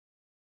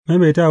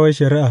Maimaitawar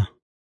Shari'a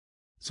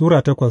Sura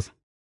 8.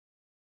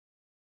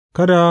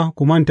 Kada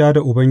ku manta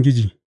da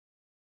Ubangiji.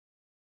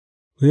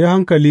 Ku yi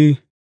hankali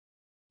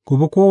ku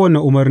bi kowane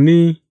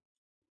umarni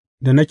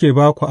da nake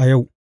ba ku a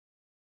yau,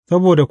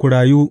 saboda ku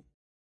rayu,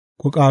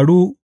 ku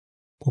ƙaru,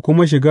 ku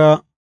kuma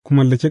shiga ku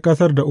mallaki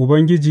ƙasar da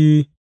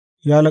Ubangiji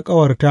ya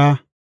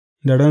alkawarta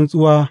da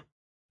rantsuwa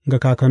ga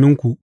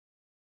kakanninku,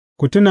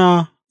 ku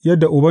tuna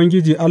yadda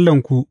Ubangiji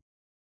Allahnku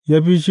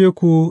ya bishe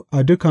ku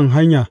a dukan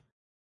hanya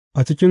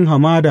a cikin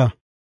hamada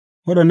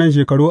waɗannan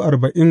shekaru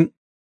 40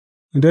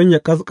 don yă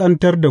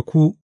ƙasƙantar da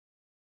ku,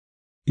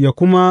 yă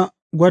kuma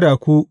gwada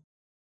ku,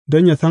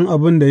 don yă san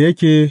abin da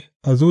yake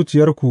a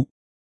zuciyarku,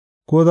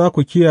 ko za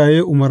ku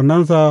kiyaye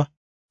umarnansa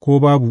ko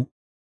babu,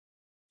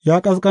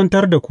 ya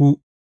ƙasƙantar da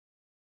ku,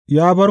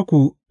 ya bar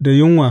ku da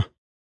yunwa,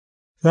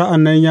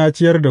 sa'an nan ya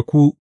ciyar da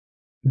ku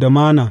da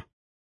Manna,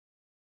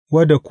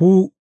 wadda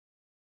ku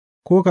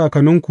ko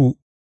kakanninku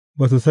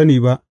ba su sani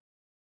ba,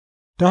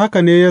 ta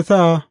haka ne ya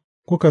sa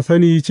kuka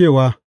sani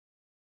cewa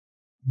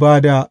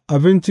ba da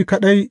abinci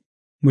kaɗai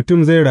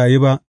mutum zai rayu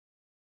ba,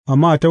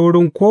 amma ta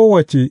wurin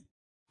kowace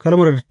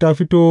kalmar da ta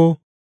fito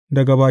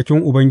daga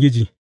bakin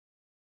Ubangiji.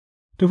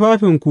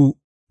 Tufafinku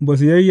ba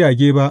su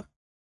yayyage ba,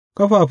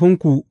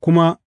 ƙafafunku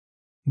kuma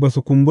ba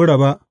su kumbura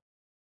ba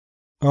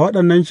a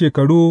waɗannan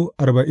shekaru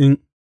 40,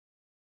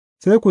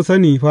 sai ku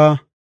sani fa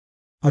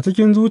a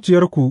cikin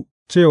zuciyarku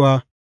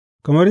cewa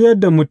kamar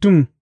yadda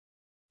mutum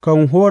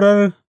kan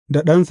horar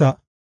da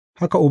ɗansa,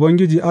 haka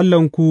Ubangiji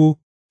Allahnku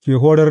ke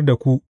horar da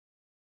ku.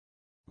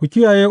 Ku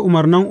kiyaye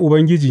umarnan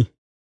Ubangiji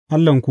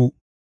Allahnku,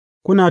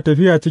 kuna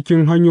tafiya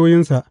cikin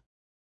hanyoyinsa,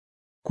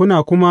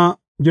 kuna kuma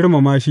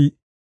girmama shi,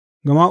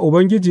 gama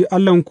Ubangiji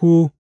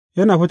Allahnku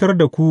yana fitar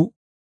da ku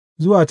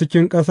zuwa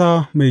cikin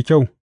ƙasa mai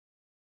kyau,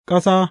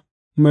 ƙasa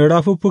mai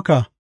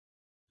rafuffuka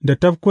da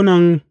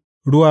tafkunan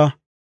ruwa,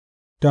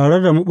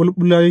 tare da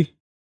maɓulɓulai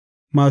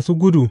masu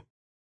gudu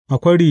a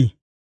kwari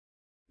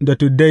da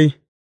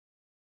tuddai,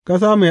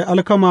 ƙasa mai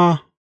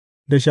alkama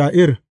da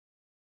sha'ir,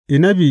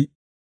 inabi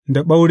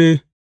da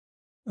ɓaure,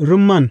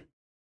 rumman,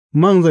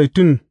 man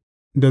zaitun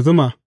da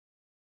zuma,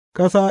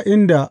 ƙasa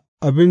inda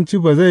abinci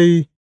ba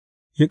zai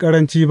yi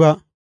ƙaranci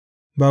ba,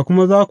 ba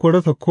kuma za ku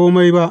rasa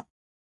kome ba,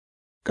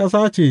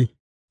 ƙasa ce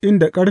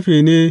inda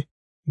ƙarfe ne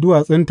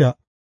duwatsunta,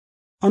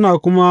 ana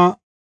kuma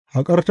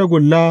haƙar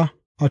tagulla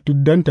a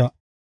tuddanta.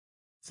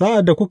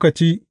 Sa'ad da kuka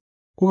ci,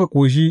 kuka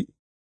ƙoshi,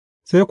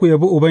 sai ku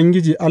yabi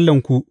Ubangiji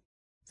Allahnku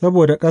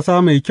saboda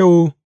ƙasa mai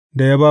kyau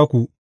da ya ba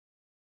ku.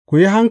 Ku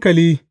yi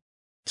hankali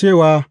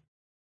cewa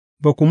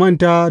ba ku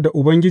manta da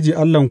Ubangiji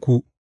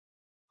Allahnku,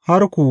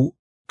 har ku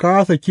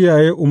kāsa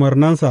kiyaye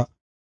umarnansa,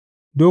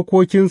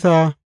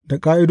 dokokinsa da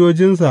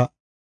ƙa'idojinsa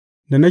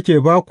da nake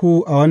ba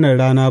ku a wannan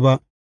rana ba,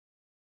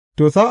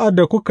 to, sa'ad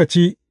da kuka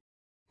ci,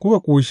 kuka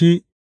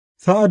ƙoshi,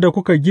 sa'ad da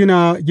kuka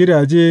gina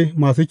gidaje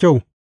masu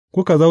kyau,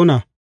 kuka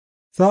zauna,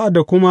 sa'ad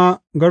da kuma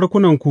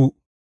garkunanku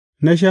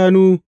na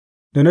shanu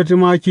da na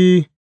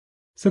tumaki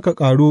suka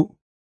ƙaru,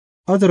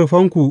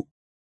 azurfanku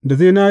da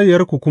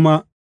zinariyarku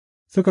kuma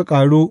suka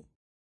ƙaru,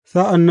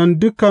 sa'an nan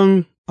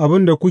dukan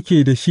abin da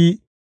kuke da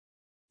shi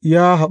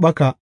ya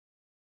haɓaka,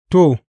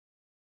 to,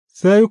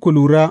 sai ku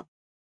lura,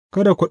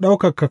 kada ku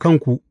ɗaukaka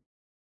kanku,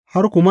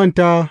 har ku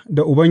manta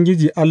da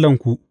Ubangiji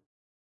Allahnku,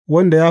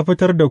 wanda ya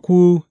fitar da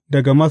ku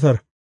daga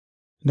Masar,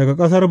 daga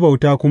ƙasar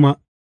bauta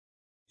kuma,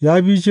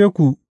 ya bishe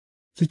ku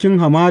cikin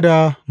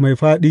hamada mai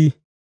fāɗi,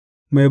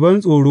 mai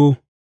bantsoro,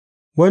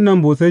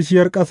 wannan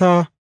busasshiyar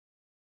ƙasa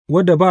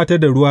wadda ba ta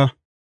da ruwa,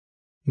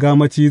 ga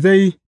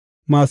macizai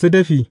masu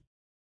dafi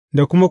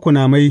da kuma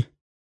kunamai,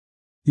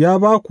 ya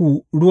ba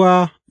ku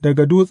ruwa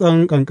daga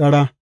dutsen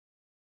ƙanƙara,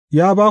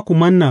 ya ba ku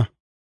Manna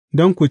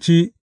don ku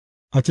ci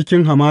a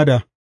cikin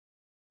hamada,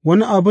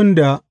 wani abin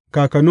da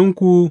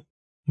kakanninku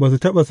ba su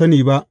taɓa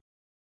sani ba,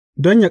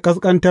 don yă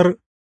ƙasƙantar,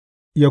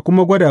 yă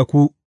kuma gwada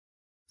ku,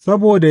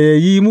 saboda yă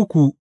yi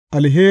muku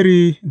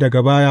alheri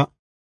daga baya,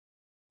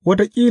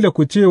 wataƙila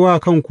ku ce wa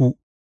kanku,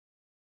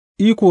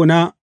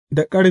 Ikona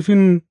da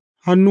ƙarfin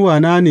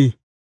hannuwana ne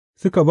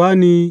suka ba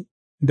ni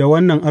da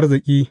wannan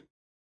arziki,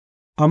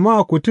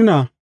 amma ku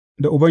tuna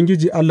da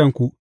Ubangiji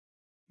Allahnku,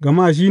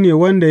 gama shi ne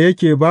wanda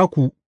yake ba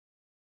ku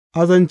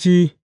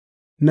azanci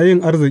na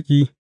yin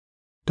arziki,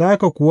 ta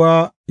haka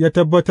kuwa ya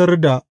tabbatar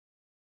da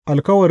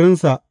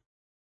alkawarinsa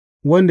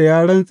wanda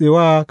ya rantse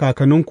wa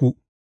kakanninku,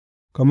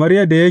 kamar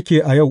yadda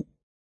yake a yau,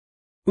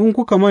 in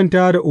kuka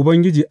manta da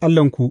Ubangiji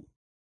Allahnku,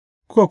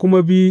 kuka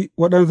kuma bi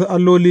waɗansu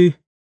alloli,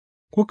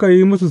 kuka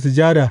yi musu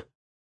sujada,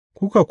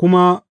 kuka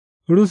kuma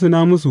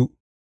rusuna musu,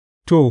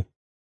 to,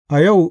 a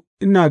yau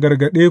ina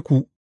gargaɗe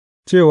ku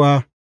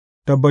cewa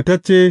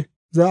tabbatacce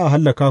za a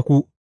hallaka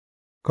ku,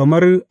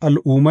 kamar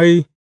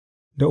al'ummai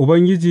da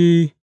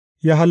Ubangiji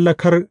ya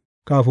hallakar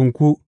kafin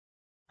ku,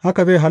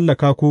 haka zai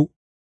hallaka ku,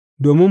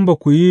 domin ba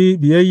ku yi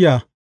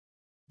biyayya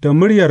da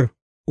muryar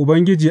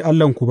Ubangiji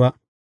Allahnku ba.